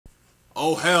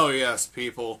Oh hell yes,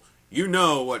 people. You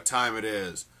know what time it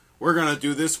is. We're gonna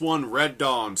do this one Red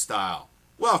Dawn style.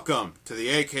 Welcome to the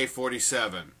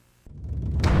AK-47.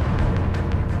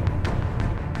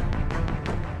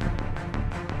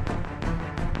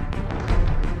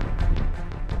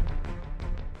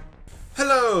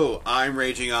 Hello, I'm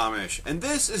Raging Amish, and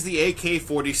this is the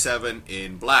AK-47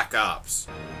 in Black Ops.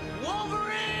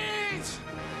 Wolverines!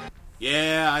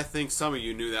 Yeah, I think some of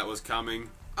you knew that was coming.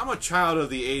 I'm a child of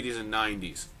the 80s and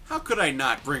 90s. How could I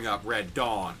not bring up Red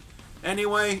Dawn?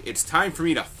 Anyway, it's time for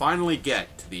me to finally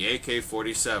get to the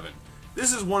AK-47.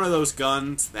 This is one of those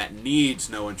guns that needs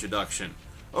no introduction.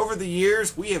 Over the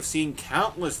years, we have seen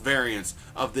countless variants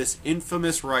of this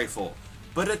infamous rifle.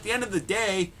 But at the end of the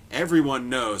day, everyone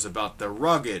knows about the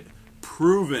rugged,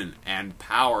 proven, and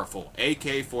powerful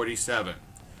AK-47.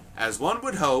 As one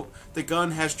would hope, the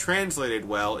gun has translated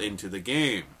well into the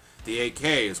game. The AK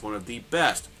is one of the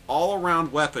best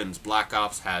all-around weapons Black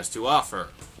Ops has to offer.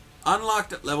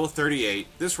 Unlocked at level 38,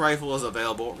 this rifle is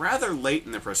available rather late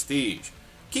in the prestige.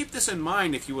 Keep this in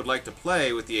mind if you would like to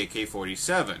play with the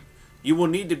AK-47. You will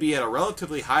need to be at a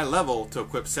relatively high level to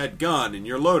equip said gun in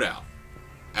your loadout.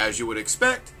 As you would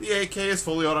expect, the AK is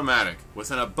fully automatic, with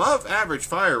an above-average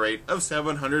fire rate of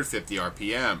 750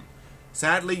 RPM.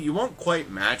 Sadly, you won't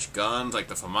quite match guns like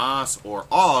the FAMAS or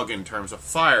AUG in terms of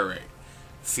fire rate.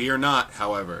 Fear not,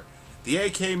 however. The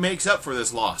AK makes up for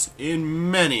this loss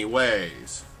in many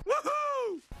ways.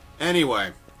 Woohoo!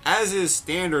 Anyway, as is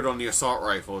standard on the assault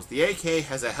rifles, the AK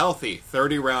has a healthy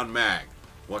 30-round mag.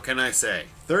 What can I say?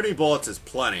 30 bullets is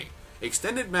plenty.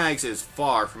 Extended mags is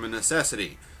far from a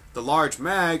necessity. The large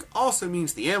mag also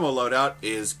means the ammo loadout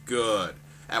is good,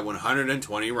 at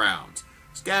 120 rounds.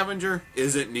 Scavenger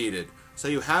isn't needed, so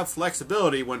you have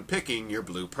flexibility when picking your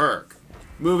blue perk.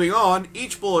 Moving on,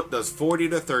 each bullet does 40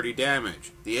 to 30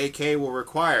 damage. The AK will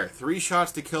require 3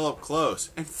 shots to kill up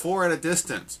close, and 4 at a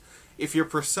distance. If you're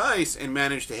precise and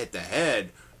manage to hit the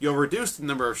head, you'll reduce the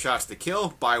number of shots to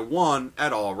kill by 1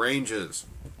 at all ranges.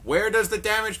 Where does the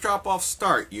damage drop-off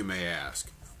start, you may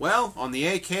ask? Well, on the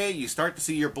AK, you start to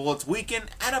see your bullets weaken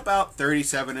at about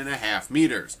 37.5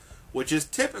 meters, which is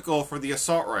typical for the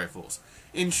assault rifles.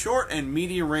 In short and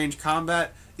medium range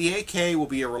combat, the AK will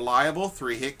be a reliable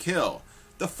 3-hit kill.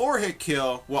 The 4-hit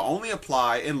kill will only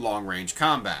apply in long-range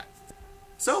combat.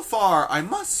 So far, I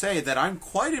must say that I'm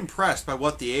quite impressed by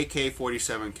what the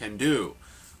AK-47 can do.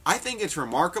 I think it's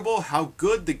remarkable how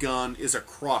good the gun is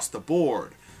across the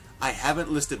board. I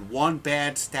haven't listed one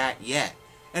bad stat yet,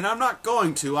 and I'm not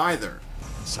going to either.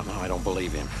 Somehow I don't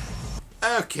believe him.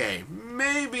 Okay,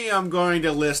 maybe I'm going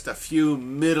to list a few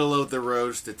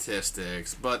middle-of-the-road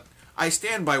statistics, but I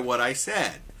stand by what I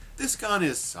said. This gun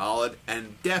is solid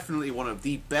and definitely one of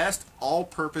the best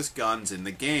all-purpose guns in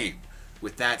the game.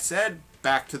 With that said,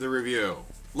 back to the review.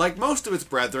 Like most of its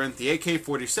brethren, the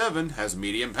AK-47 has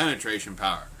medium penetration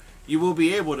power. You will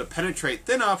be able to penetrate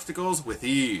thin obstacles with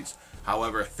ease.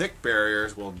 However, thick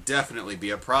barriers will definitely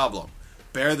be a problem.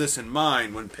 Bear this in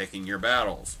mind when picking your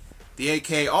battles. The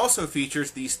AK also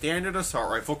features the standard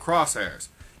assault rifle crosshairs.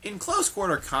 In close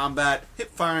quarter combat, hip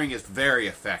firing is very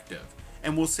effective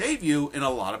and will save you in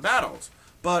a lot of battles.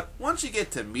 But once you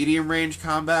get to medium range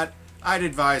combat, I'd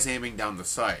advise aiming down the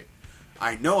sight.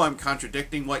 I know I'm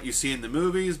contradicting what you see in the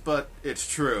movies, but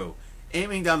it's true.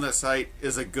 Aiming down the sight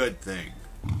is a good thing.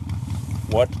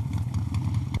 What?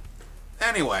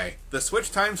 Anyway, the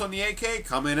switch times on the AK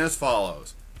come in as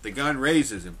follows. The gun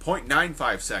raises in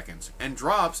 0.95 seconds and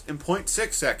drops in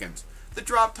 0.6 seconds. The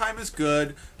drop time is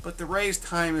good, but the raise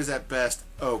time is at best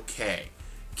okay.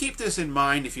 Keep this in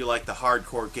mind if you like the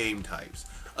hardcore game types.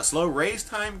 A slow raise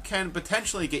time can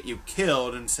potentially get you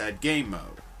killed in said game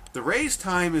mode. The raise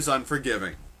time is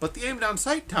unforgiving, but the aim down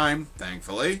sight time,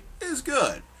 thankfully, is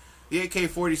good. The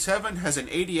AK-47 has an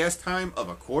ADS time of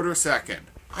a quarter second.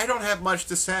 I don't have much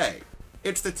to say.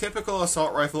 It's the typical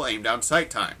assault rifle aim down sight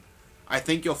time. I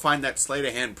think you'll find that Sleight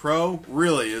of Hand Pro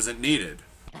really isn't needed.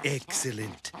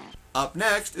 Excellent. Up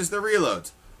next is the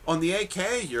reloads. On the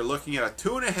AK, you're looking at a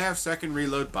 2.5 second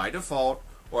reload by default,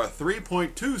 or a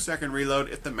 3.2 second reload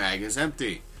if the mag is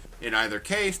empty. In either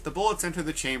case, the bullets enter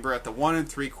the chamber at the 1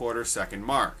 3/4 second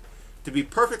mark. To be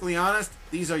perfectly honest,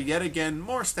 these are yet again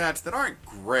more stats that aren't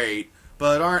great,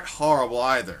 but aren't horrible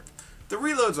either. The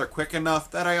reloads are quick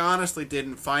enough that I honestly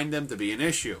didn't find them to be an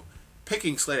issue.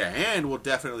 Picking Sleight of Hand will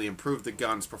definitely improve the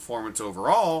gun's performance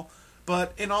overall,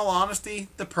 but in all honesty,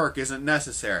 the perk isn't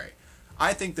necessary.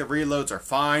 I think the reloads are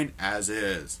fine as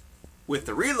is. With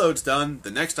the reloads done, the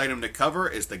next item to cover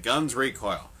is the gun's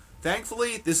recoil.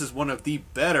 Thankfully, this is one of the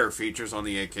better features on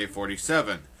the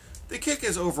AK-47. The kick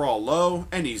is overall low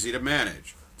and easy to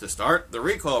manage. To start, the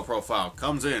recoil profile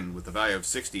comes in with the value of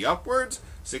 60 upwards,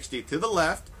 60 to the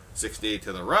left, 60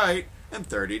 to the right, and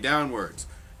 30 downwards.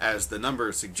 As the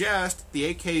numbers suggest, the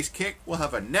AK's kick will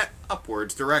have a net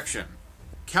upwards direction.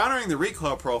 Countering the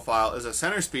recoil profile is a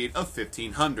center speed of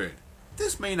 1500.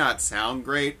 This may not sound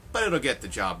great, but it'll get the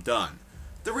job done.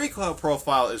 The recoil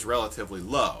profile is relatively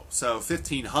low, so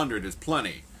 1500 is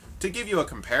plenty. To give you a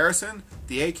comparison,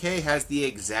 the AK has the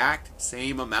exact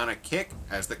same amount of kick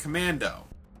as the Commando.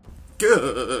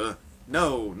 Gah!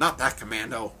 No, not that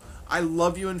Commando. I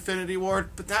love you, Infinity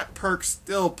Ward, but that perk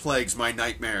still plagues my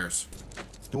nightmares.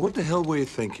 What the hell were you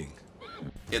thinking?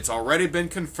 It's already been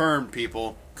confirmed,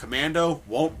 people. Commando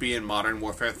won't be in Modern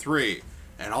Warfare 3.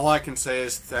 And all I can say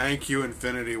is thank you,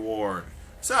 Infinity Ward.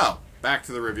 So, back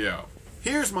to the review.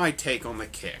 Here's my take on the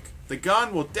kick. The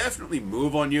gun will definitely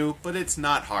move on you, but it's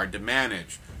not hard to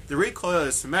manage. The recoil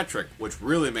is symmetric, which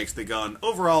really makes the gun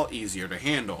overall easier to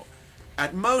handle.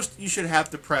 At most, you should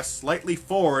have to press slightly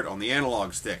forward on the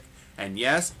analog stick. And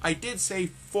yes, I did say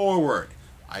forward.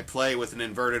 I play with an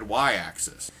inverted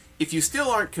Y-axis. If you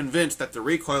still aren't convinced that the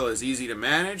recoil is easy to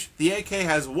manage, the AK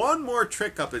has one more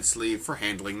trick up its sleeve for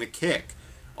handling the kick.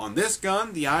 On this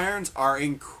gun, the irons are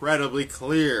incredibly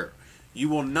clear. You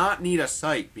will not need a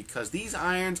sight because these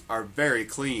irons are very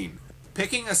clean.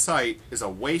 Picking a sight is a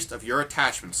waste of your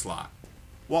attachment slot.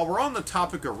 While we're on the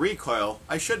topic of recoil,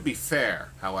 I should be fair,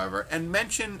 however, and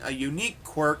mention a unique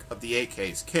quirk of the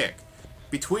AK's kick.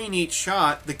 Between each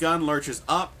shot, the gun lurches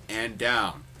up and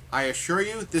down. I assure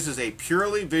you, this is a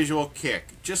purely visual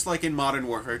kick, just like in Modern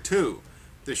Warfare 2.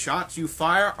 The shots you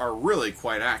fire are really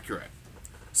quite accurate.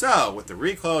 So, with the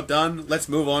recoil done, let's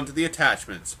move on to the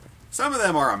attachments. Some of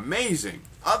them are amazing,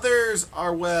 others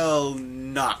are, well,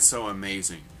 not so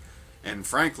amazing. And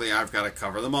frankly, I've got to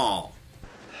cover them all.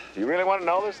 Do you really want to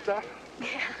know this stuff?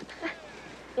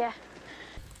 Yeah.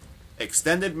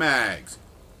 Extended mags.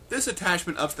 This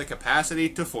attachment ups the capacity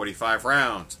to 45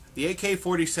 rounds. The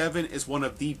AK-47 is one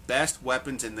of the best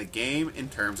weapons in the game in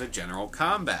terms of general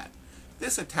combat.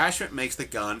 This attachment makes the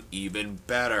gun even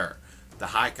better. The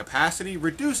high capacity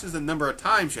reduces the number of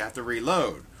times you have to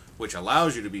reload, which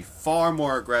allows you to be far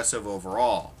more aggressive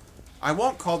overall. I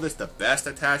won't call this the best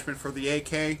attachment for the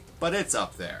AK, but it's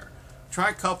up there.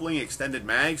 Try coupling extended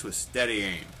mags with steady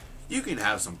aim. You can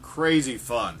have some crazy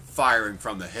fun firing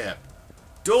from the hip.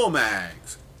 Dual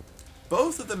mags.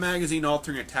 Both of the magazine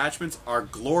altering attachments are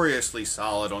gloriously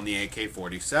solid on the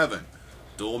AK-47.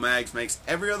 Dual mags makes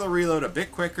every other reload a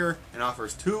bit quicker and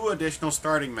offers 2 additional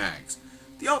starting mags.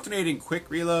 The alternating quick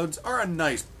reloads are a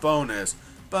nice bonus,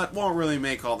 but won't really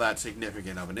make all that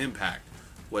significant of an impact.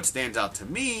 What stands out to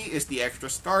me is the extra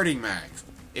starting mags.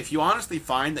 If you honestly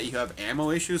find that you have ammo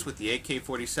issues with the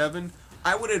AK-47,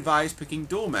 I would advise picking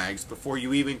dual mags before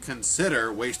you even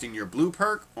consider wasting your blue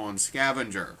perk on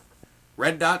Scavenger.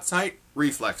 Red dot sight,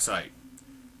 reflex sight.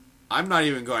 I'm not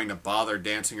even going to bother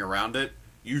dancing around it.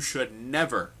 You should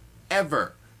never,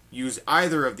 ever use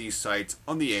either of these sights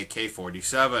on the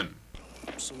AK-47.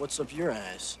 So what's up your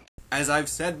ass? As I've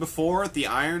said before, the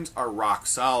irons are rock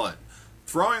solid.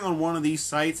 Throwing on one of these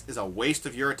sights is a waste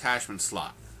of your attachment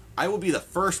slot. I will be the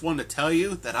first one to tell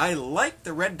you that I like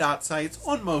the red dot sights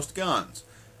on most guns.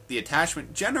 The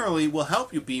attachment generally will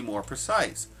help you be more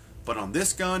precise, but on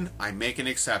this gun, I make an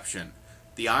exception.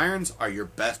 The irons are your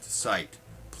best sight.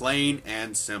 Plain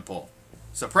and simple.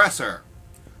 Suppressor.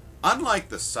 Unlike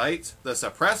the sights, the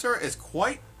suppressor is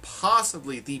quite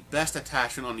possibly the best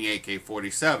attachment on the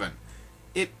AK-47.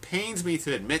 It pains me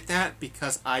to admit that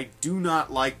because I do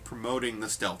not like promoting the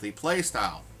stealthy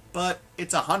playstyle, but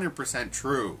it's 100%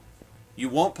 true. You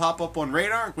won't pop up on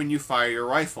radar when you fire your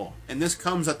rifle, and this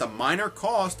comes at the minor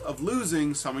cost of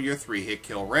losing some of your 3-hit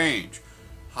kill range.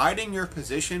 Hiding your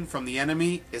position from the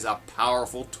enemy is a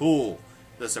powerful tool.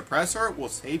 The suppressor will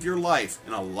save your life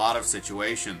in a lot of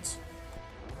situations.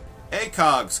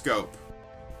 ACOG scope.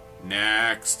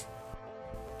 Next.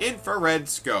 Infrared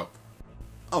scope.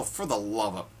 Oh, for the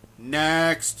love of...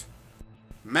 Next.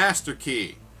 Master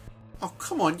key. Oh,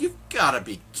 come on, you've got to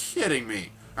be kidding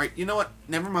me. Alright, you know what?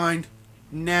 Never mind.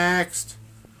 Next.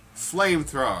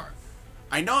 Flamethrower.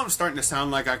 I know I'm starting to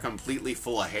sound like I'm completely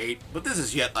full of hate, but this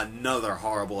is yet another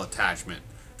horrible attachment.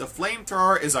 The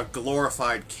flamethrower is a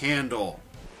glorified candle.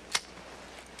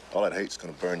 All that hate's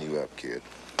gonna burn you up, kid.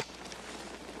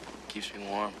 Keeps me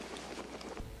warm.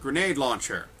 Grenade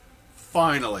launcher.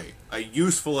 Finally, a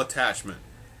useful attachment.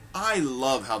 I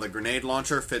love how the grenade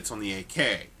launcher fits on the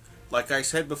AK. Like I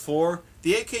said before,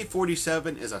 the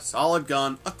AK-47 is a solid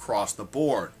gun across the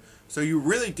board, so you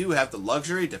really do have the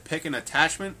luxury to pick an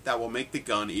attachment that will make the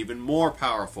gun even more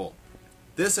powerful.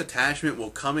 This attachment will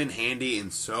come in handy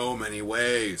in so many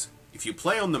ways. If you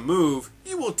play on the move,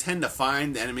 you will tend to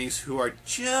find enemies who are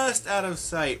just out of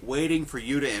sight waiting for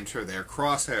you to enter their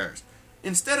crosshairs.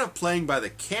 Instead of playing by the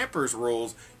camper's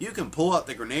rules, you can pull out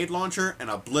the grenade launcher and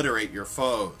obliterate your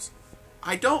foes.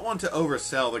 I don't want to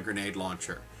oversell the grenade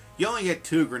launcher. You only get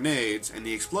 2 grenades and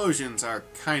the explosions are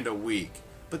kinda weak,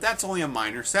 but that's only a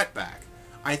minor setback.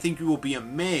 I think you will be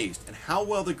amazed at how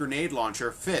well the grenade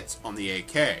launcher fits on the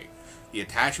AK. The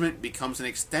attachment becomes an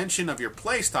extension of your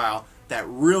playstyle that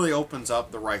really opens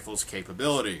up the rifle's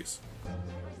capabilities.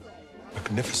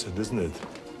 Magnificent, isn't it?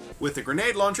 With the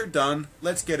grenade launcher done,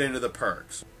 let's get into the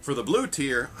perks. For the blue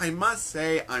tier, I must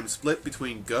say I'm split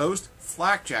between Ghost,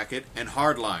 Flak Jacket, and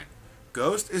Hardline.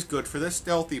 Ghost is good for the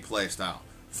stealthy playstyle,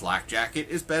 Flak Jacket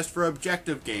is best for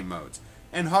objective game modes,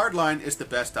 and Hardline is the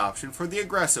best option for the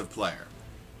aggressive player.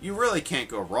 You really can't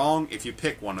go wrong if you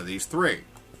pick one of these 3.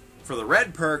 For the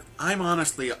red perk, I'm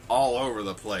honestly all over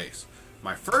the place.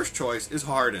 My first choice is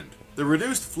Hardened. The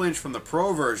reduced flinch from the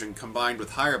pro version combined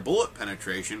with higher bullet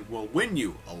penetration will win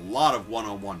you a lot of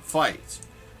one-on-one fights.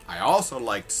 I also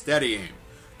liked Steady Aim.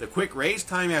 The quick raise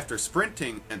time after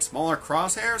sprinting and smaller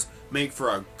crosshairs make for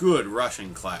a good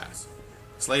rushing class.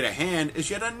 Sleight of Hand is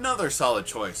yet another solid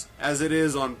choice, as it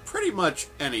is on pretty much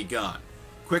any gun.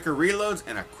 Quicker reloads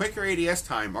and a quicker ADS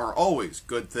time are always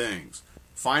good things.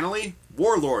 Finally,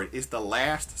 Warlord is the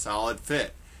last solid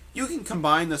fit. You can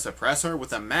combine the suppressor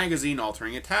with a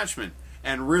magazine-altering attachment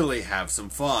and really have some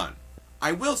fun.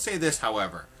 I will say this,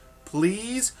 however.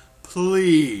 Please,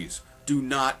 please do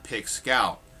not pick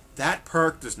Scout. That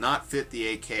perk does not fit the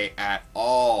AK at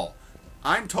all.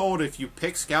 I'm told if you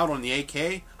pick Scout on the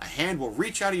AK, a hand will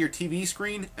reach out of your TV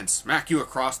screen and smack you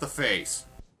across the face.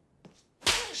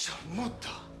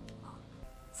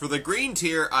 For the green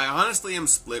tier, I honestly am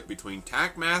split between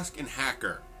Tac Mask and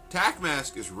Hacker. Tac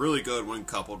Mask is really good when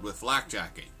coupled with Flak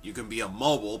Jacket. You can be a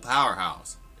mobile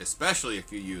powerhouse, especially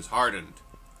if you use Hardened.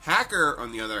 Hacker,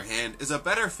 on the other hand, is a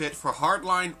better fit for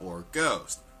Hardline or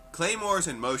Ghost. Claymores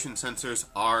and motion sensors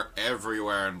are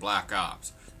everywhere in Black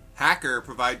Ops. Hacker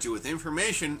provides you with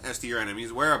information as to your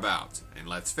enemy's whereabouts, and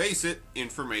let's face it,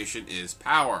 information is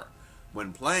power.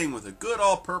 When playing with a good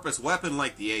all-purpose weapon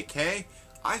like the AK,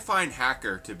 I find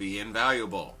Hacker to be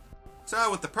invaluable. So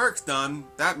with the perks done,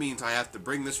 that means I have to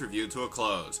bring this review to a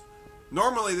close.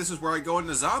 Normally this is where I go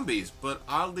into zombies, but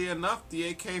oddly enough the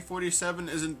AK-47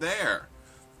 isn't there.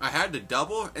 I had to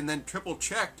double and then triple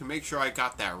check to make sure I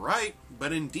got that right,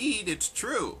 but indeed it's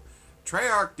true.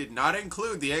 Treyarch did not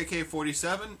include the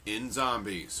AK-47 in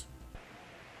zombies.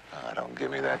 Don't give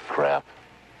me that crap.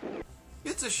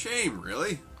 It's a shame,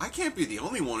 really. I can't be the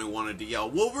only one who wanted to yell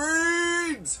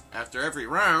Wolverines after every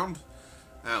round.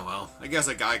 Oh well, I guess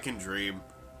a guy can dream.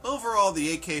 Overall,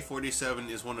 the AK-47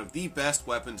 is one of the best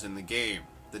weapons in the game.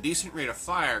 The decent rate of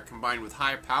fire combined with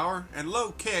high power and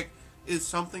low kick is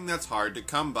something that's hard to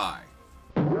come by.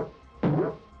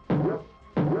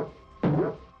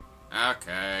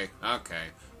 Okay.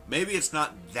 Maybe it's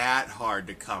not that hard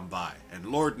to come by, and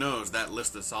Lord knows that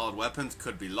list of solid weapons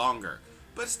could be longer.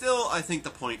 But still, I think the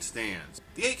point stands.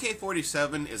 The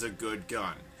AK-47 is a good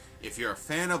gun. If you're a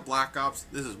fan of Black Ops,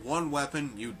 this is one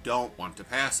weapon you don't want to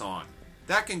pass on.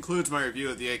 That concludes my review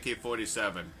of the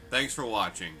AK-47. Thanks for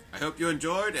watching. I hope you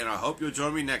enjoyed, and I hope you'll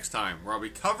join me next time, where I'll be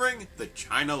covering the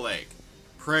China Lake.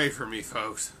 Pray for me,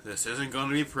 folks. This isn't going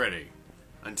to be pretty.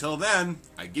 Until then,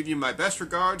 I give you my best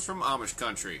regards from Amish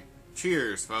country.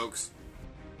 Cheers, folks.